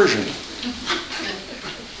spoke Persian.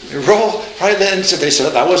 Right then, so they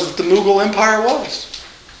said that was what the Mughal Empire was.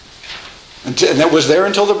 And that was there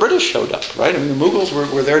until the British showed up, right? I mean, the Mughals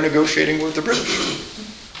were there negotiating with the British.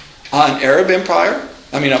 An Arab empire,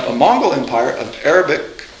 a Mongol empire of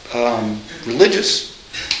Arabic religious,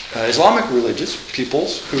 Islamic religious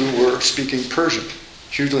peoples who were speaking Persian,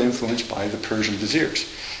 hugely influenced by the Persian viziers.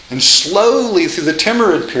 And slowly, through the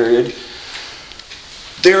Timurid period,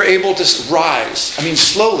 they're able to rise.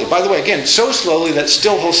 Slowly. By the way, again, so slowly that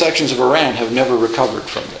still whole sections of Iran have never recovered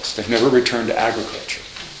from this. They've never returned to agriculture.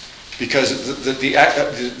 Because the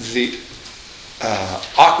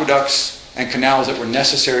aqueducts and canals that were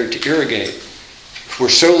necessary to irrigate were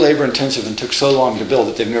so labor intensive and took so long to build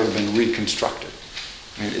that they've never been reconstructed.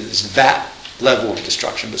 It's that level of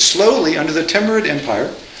destruction. But slowly, under the Timurid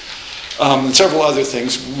Empire, and several other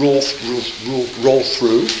things roll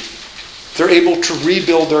through, they're able to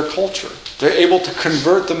rebuild their culture. They're able to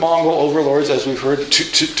convert the Mongol overlords, as we've heard,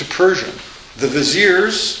 to Persian. The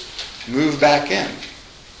viziers move back in.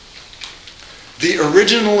 The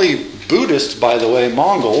originally Buddhist, by the way,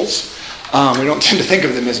 Mongols, we don't tend to think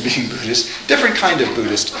of them as being Buddhist, different kind of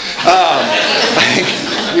Buddhist,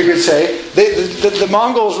 you could say. The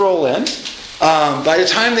Mongols roll in. By the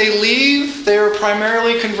time they leave, they are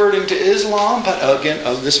primarily converting to Islam, but again,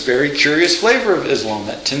 of this very curious flavor of Islam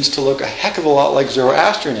that tends to look a heck of a lot like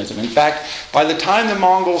Zoroastrianism. In fact, by the time the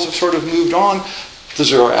Mongols have sort of moved on, the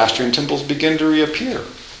Zoroastrian temples begin to reappear.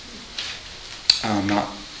 Not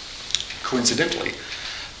coincidentally.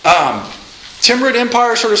 Timurid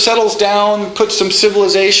Empire sort of settles down, puts some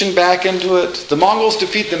civilization back into it. The Mongols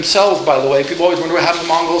defeat themselves, by the way. People always wonder what happened to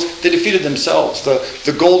the Mongols. They defeated themselves.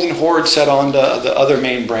 The Golden Horde set on the other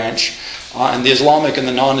main branch, and the Islamic and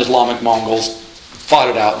the non-Islamic Mongols fought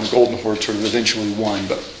it out, and the Golden Horde sort of eventually won.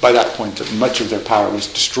 But by that point, much of their power was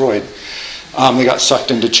destroyed. They got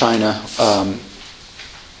sucked into China. And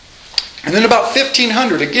then about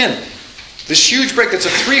 1500, again, this huge break, that's a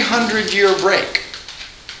 300-year break.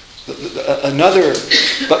 But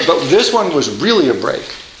this one was really a break.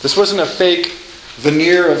 This wasn't a fake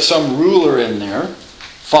veneer of some ruler in there,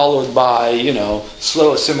 followed by,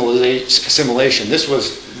 slow assimilation. This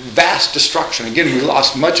was vast destruction. Again, we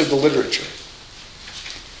lost much of the literature.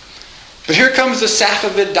 But here comes the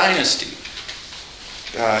Safavid dynasty.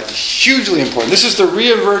 Hugely important. This is the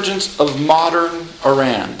reemergence of modern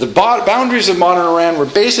Iran. The boundaries of modern Iran were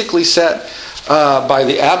basically set by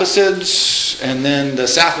the Abbasids, and then the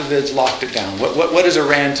Safavids locked it down. What is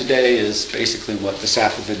Iran today is basically what the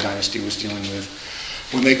Safavid dynasty was dealing with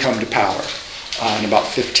when they come to power in about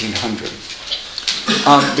 1500.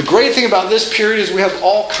 The great thing about this period is we have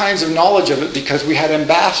all kinds of knowledge of it because we had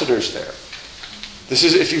ambassadors there. This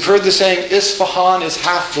is, if you've heard the saying, Isfahan is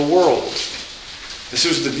half the world. This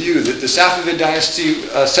was the view that the Safavid dynasty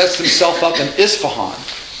sets themselves up in Isfahan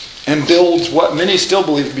and builds what many still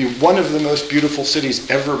believe to be one of the most beautiful cities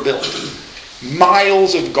ever built.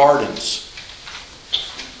 Miles of gardens,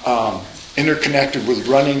 interconnected with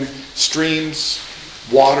running streams,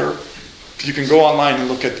 water. You can go online and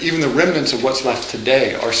look at even the remnants of what's left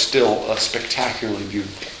today are still spectacularly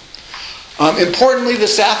beautiful. Importantly, the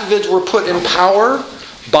Safavids were put in power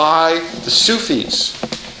by the Sufis.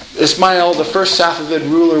 Ismail, the first Safavid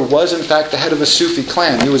ruler, was in fact the head of a Sufi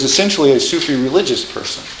clan. He was essentially a Sufi religious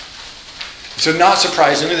person. So not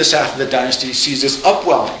surprisingly, the Safavid dynasty sees this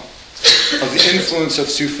upwelling of the influence of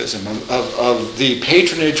Sufism, of the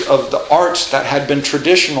patronage of the arts that had been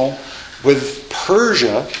traditional with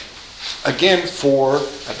Persia, again for,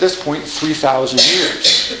 at this point, 3,000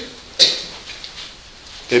 years.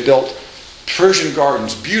 They built Persian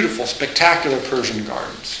gardens, beautiful, spectacular Persian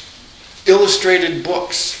gardens. Illustrated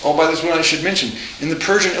books. Oh, by this one I should mention, in the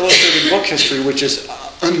Persian illustrated book history, which is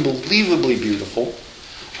unbelievably beautiful,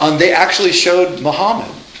 they actually showed Muhammad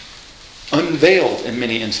unveiled in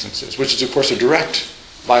many instances, which is, of course, a direct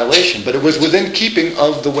violation, but it was within keeping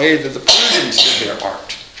of the way that the Persians did their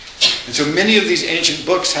art. And so many of these ancient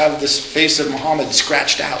books have this face of Muhammad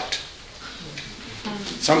scratched out.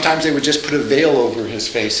 Sometimes they would just put a veil over his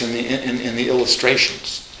face in the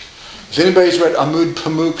illustrations. If anybody's read Ahmad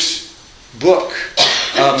Pamuk's book,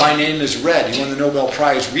 My Name is Red, he won the Nobel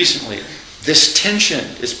Prize recently, this tension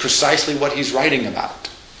is precisely what he's writing about.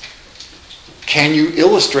 Can you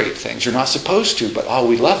illustrate things? You're not supposed to, but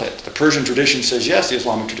we love it. The Persian tradition says yes, the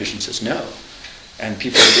Islamic tradition says no. And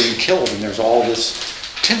people are being killed, and there's all this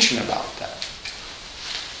tension about that.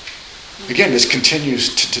 Again, this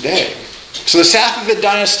continues to today. So the Safavid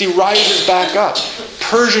dynasty rises back up.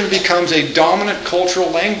 Persian becomes a dominant cultural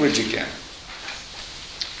language again.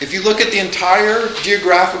 If you look at the entire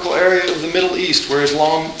geographical area of the Middle East, where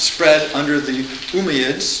Islam spread under the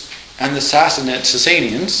Umayyads and the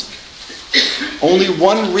Sassanians, only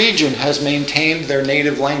one region has maintained their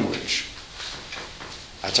native language.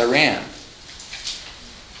 That's Iran.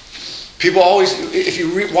 People always, if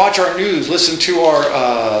you watch our news, listen to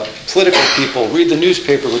our political people, read the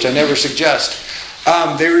newspaper, which I never suggest,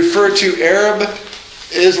 they refer to Arab,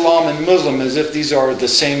 Islam, and Muslim as if these are the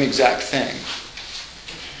same exact thing.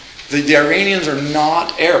 The Iranians are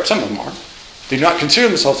not Arab. Some of them are. They do not consider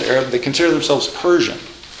themselves Arab. They consider themselves Persian.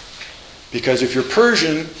 Because if you're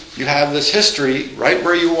Persian, you have this history right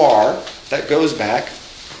where you are that goes back,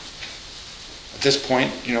 at this point,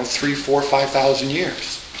 3, 4, 5,000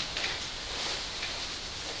 years.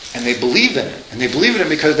 And they believe in it. And they believe in it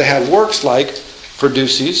because they have works like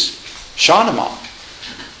Ferdowsi's Shahnameh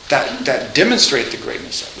that demonstrate the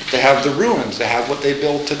greatness of it. They have the ruins. They have what they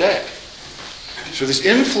build today. So this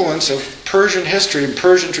influence of Persian history and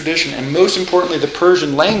Persian tradition, and most importantly the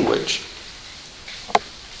Persian language,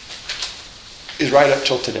 is right up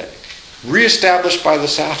till today. Reestablished by the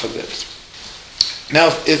Safavids. Now,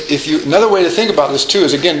 if you, another way to think about this too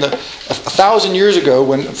is, again, 1,000 years ago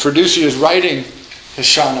when Ferdowsi is writing his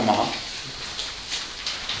Shahnameh,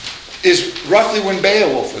 is roughly when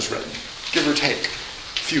Beowulf was written, give or take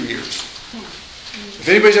a few years. If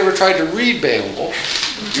anybody's ever tried to read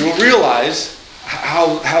Beowulf, you will realize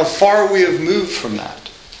how far we have moved from that.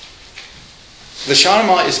 The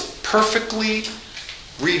Shahnameh is perfectly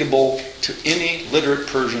readable to any literate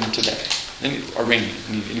Persian today. Any Iranian.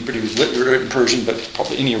 Anybody who's literate in Persian, but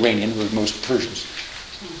probably any Iranian, or most Persians.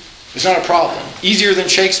 It's not a problem. Easier than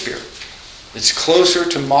Shakespeare. It's closer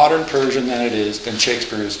to modern Persian than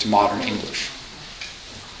Shakespeare is to modern English.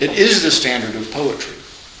 It is the standard of poetry.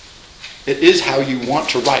 It is how you want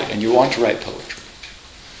to write, and you want to write poetry.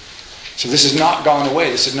 So this has not gone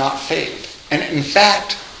away. This has not faded. And in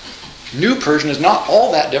fact, New Persian is not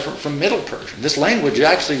all that different from Middle Persian. This language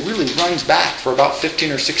actually really runs back for about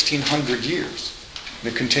 1,500 or 1,600 years in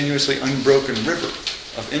a continuously unbroken river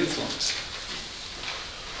of influence.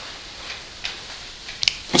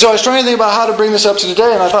 And so I was trying to think about how to bring this up to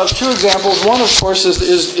today, and I thought of two examples. One, of course,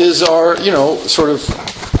 is our, sort of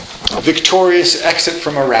victorious exit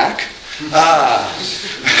from Iraq.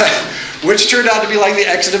 Which turned out to be like the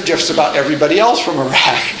exit of just about everybody else from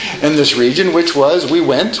Iraq in this region, which was, we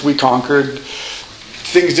went, we conquered,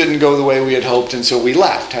 things didn't go the way we had hoped, and so we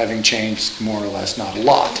left, having changed more or less not a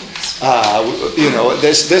lot.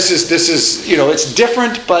 This is it's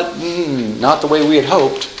different, but not the way we had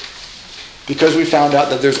hoped, because we found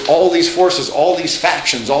out that there's all these forces, all these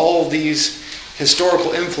factions, all these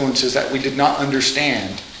historical influences that we did not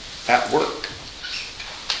understand at work.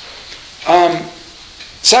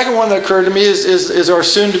 Second one that occurred to me is our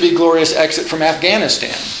soon-to-be glorious exit from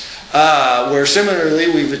Afghanistan, where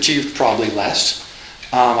similarly we've achieved probably less.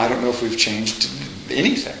 I don't know if we've changed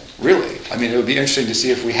anything, really. I mean, it would be interesting to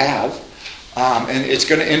see if we have. And it's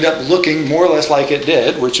going to end up looking more or less like it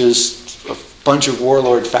did, which is a bunch of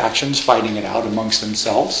warlord factions fighting it out amongst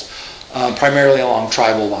themselves, primarily along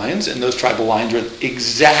tribal lines. And those tribal lines are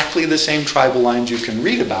exactly the same tribal lines you can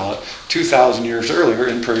read about 2,000 years earlier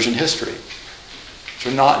in Persian history. So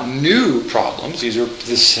not new problems. These are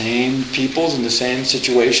the same peoples and the same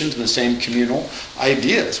situations and the same communal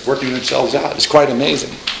ideas working themselves out. It's quite amazing.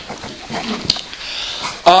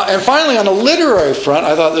 And finally, on a literary front,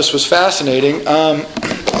 I thought this was fascinating.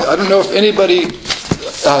 I don't know if anybody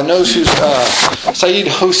knows who Saeed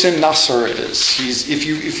Hossein Nasr is.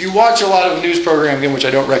 If you watch a lot of the news program, which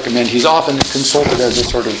I don't recommend, he's often consulted as a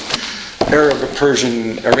sort of Arab or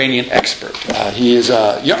Persian Iranian expert. He is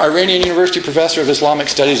an Iranian University professor of Islamic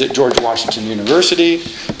studies at George Washington University,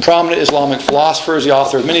 prominent Islamic philosopher, is the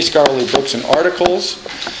author of many scholarly books and articles.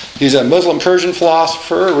 He's a Muslim Persian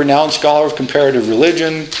philosopher, a renowned scholar of comparative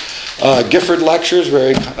religion, Gifford Lectures,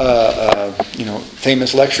 very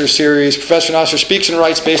famous lecture series. Professor Nasr speaks and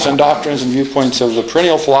writes based on doctrines and viewpoints of the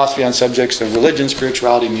perennial philosophy on subjects of religion,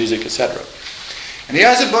 spirituality, music, etc. And he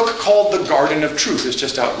has a book called The Garden of Truth. It's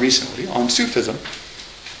just out recently on Sufism.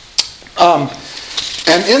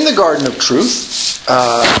 And in The Garden of Truth,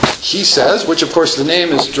 he says, which of course the name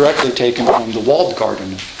is directly taken from the walled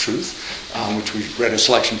Garden of Truth, which we read a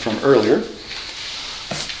selection from earlier.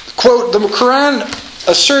 Quote, the Quran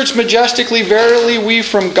asserts majestically, verily we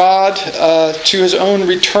from God to his own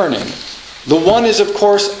returning. The one is of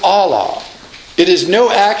course Allah. It is no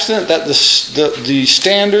accident that the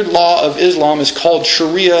standard law of Islam is called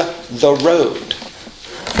Sharia, the road.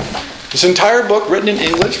 This entire book, written in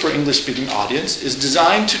English for English-speaking audience, is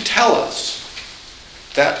designed to tell us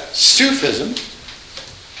that Sufism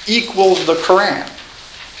equals the Quran.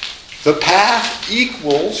 The path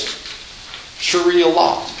equals Sharia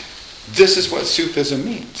law. This is what Sufism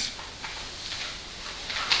means.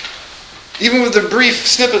 Even with the brief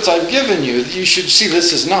snippets I've given you, you should see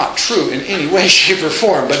this is not true in any way, shape, or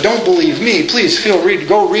form. But don't believe me. Please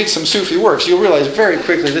go read some Sufi works. You'll realize very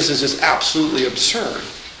quickly this is just absolutely absurd.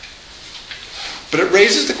 But it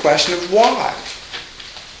raises the question of why.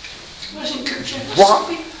 Wasn't Khrushchev a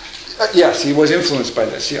Why? Sufi? Yes, he was influenced by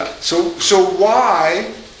this, yeah. So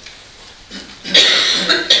why,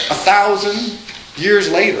 1,000 years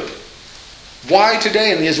later, why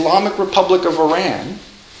today in the Islamic Republic of Iran,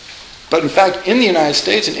 but in fact in the United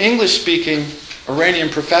States, an English-speaking Iranian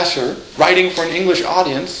professor writing for an English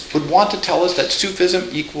audience would want to tell us that Sufism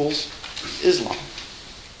equals Islam?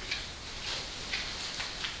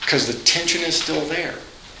 Because the tension is still there.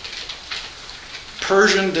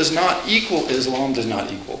 Persian does not equal Islam, does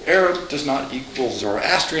not equal Arab, does not equal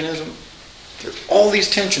Zoroastrianism. There are all these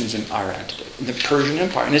tensions in Iran today, in the Persian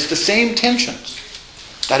Empire. And it's the same tensions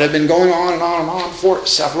that have been going on and on and on for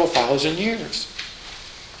several thousand years.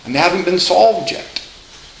 And they haven't been solved yet.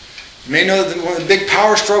 You may know that one of the big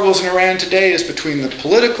power struggles in Iran today is between the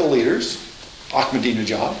political leaders,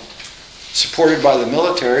 Ahmadinejad, supported by the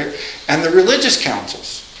military, and the religious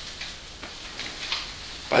councils,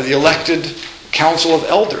 by the elected council of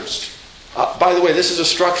elders. By the way, this is a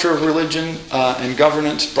structure of religion and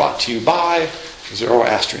governance brought to you by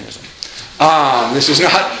Zoroastrianism. This is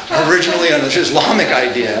not originally an Islamic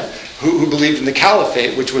idea who believed in the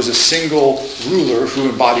caliphate, which was a single ruler who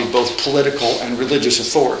embodied both political and religious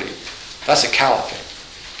authority. That's a caliphate.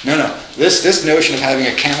 No. This notion of having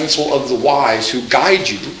a council of the wise who guide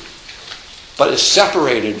you, but is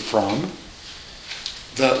separated from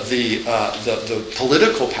the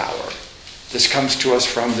political power. This comes to us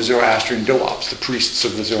from the Zoroastrian Doabs, the priests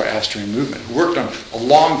of the Zoroastrian movement, who worked on a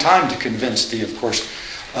long time to convince the, of course,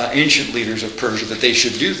 ancient leaders of Persia that they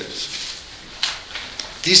should do this.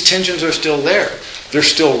 These tensions are still there. They're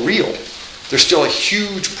still real. They're still a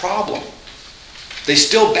huge problem. They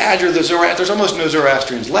still badger the Zoroastrians. There's almost no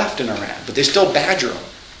Zoroastrians left in Iran, but they still badger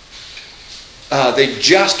them. They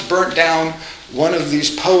just burnt down one of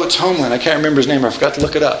these poets' homeland. I can't remember his name. I forgot to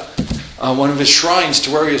look it up. One of his shrines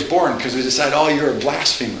to where he was born, because they decided, oh, you're a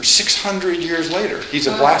blasphemer. 600 years later, he's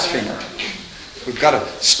a blasphemer. We've got to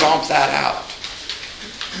stomp that out.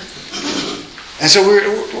 And so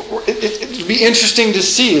it'd be interesting to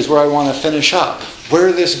see, is where I want to finish up,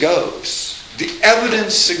 where this goes. The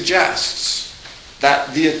evidence suggests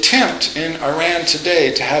that the attempt in Iran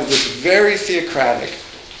today to have this very theocratic,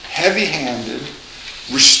 heavy-handed,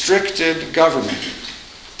 restricted government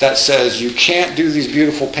that says you can't do these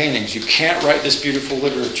beautiful paintings, you can't write this beautiful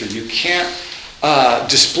literature, you can't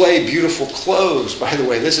display beautiful clothes. By the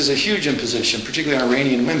way, this is a huge imposition, particularly on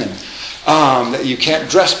Iranian women. That you can't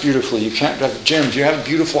dress beautifully, you can't have gyms, you have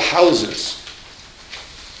beautiful houses.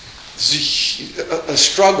 This is a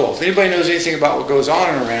struggle. If anybody knows anything about what goes on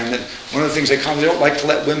in Iran, that one of the things they don't like to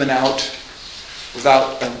let women out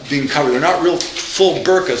without being covered. They're not real full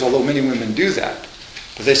burqas, although many women do that.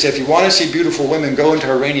 But they say if you want to see beautiful women, go into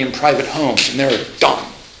Iranian private homes, and they're done.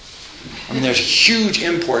 I mean, there's huge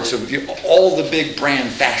imports of all the big brand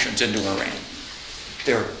fashions into Iran.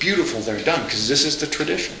 They're beautiful, they're done, because this is the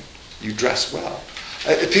tradition. You dress well.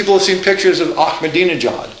 People have seen pictures of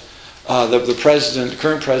Ahmadinejad the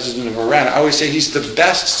current president of Iran. I always say he's the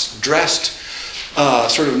best dressed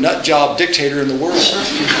sort of nut job dictator in the world.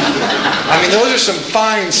 I mean, those are some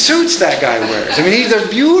fine suits that guy wears. I mean, they're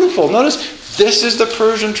beautiful. Notice, this is the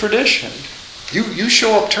Persian tradition. You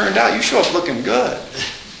show up turned out, you show up looking good.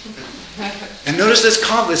 And notice this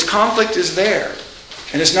conflict is there.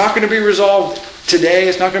 And it's not going to be resolved today,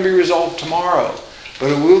 it's not going to be resolved tomorrow.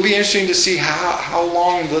 But it will be interesting to see how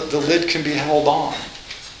long the lid can be held on.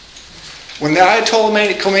 When the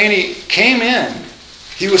Ayatollah Khomeini came in,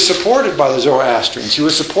 he was supported by the Zoroastrians. He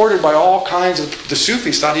was supported by all kinds of... The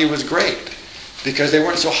Sufis thought he was great because they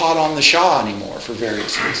weren't so hot on the Shah anymore for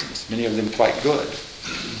various reasons. Many of them quite good.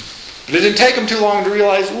 But it didn't take them too long to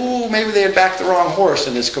realize, maybe they had backed the wrong horse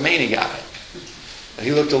in this Khomeini guy.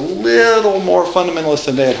 He looked a little more fundamentalist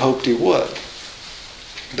than they had hoped he would.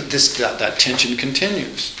 But that tension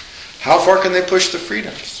continues. How far can they push the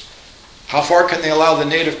freedoms? How far can they allow the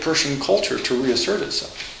native Persian culture to reassert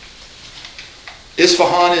itself?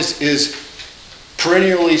 Isfahan is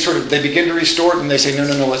perennially sort of, they begin to restore it and they say,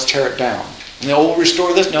 no, let's tear it down. And they we'll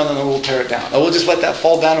restore this, no, we'll tear it down. Oh, we'll just let that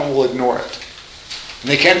fall down and we'll ignore it. And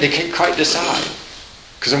they can't quite decide.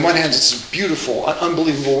 Because on one hand, it's a beautiful,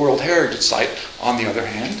 unbelievable World Heritage Site. On the other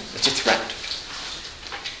hand, it's a threat.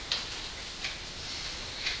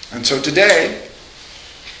 And so today,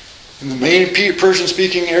 in the main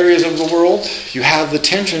Persian-speaking areas of the world, you have the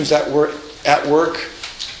tensions that were at work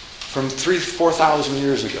from 4,000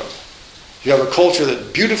 years ago. You have a culture that's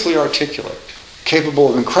beautifully articulate, capable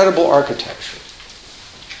of incredible architecture,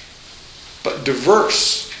 but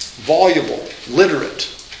diverse, voluble, literate.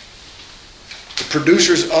 The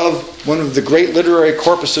producers of one of the great literary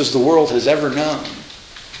corpuses the world has ever known,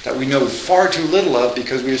 that we know far too little of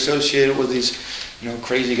because we associate it with these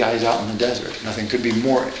crazy guys out in the desert. Nothing could be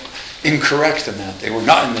more incorrect than that. They were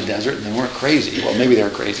not in the desert and they weren't crazy. Well, maybe they were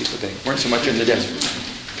crazy, but they weren't so much in the desert.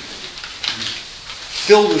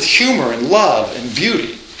 Filled with humor and love and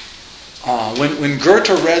beauty. When Goethe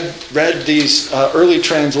read these early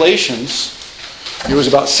translations, it was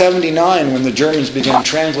about 79 when the Germans began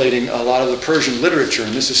translating a lot of the Persian literature,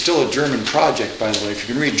 and this is still a German project, by the way. If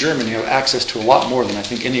you can read German, you have access to a lot more than I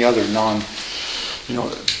think any other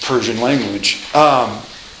Persian language.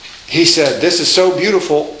 He said, this is so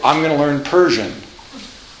beautiful, I'm going to learn Persian.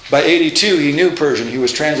 By 82, he knew Persian. He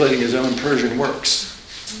was translating his own Persian works.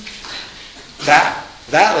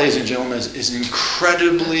 That, ladies and gentlemen, is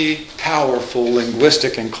incredibly powerful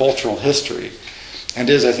linguistic and cultural history, and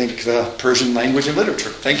is, I think, the Persian language and literature.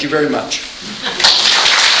 Thank you very much.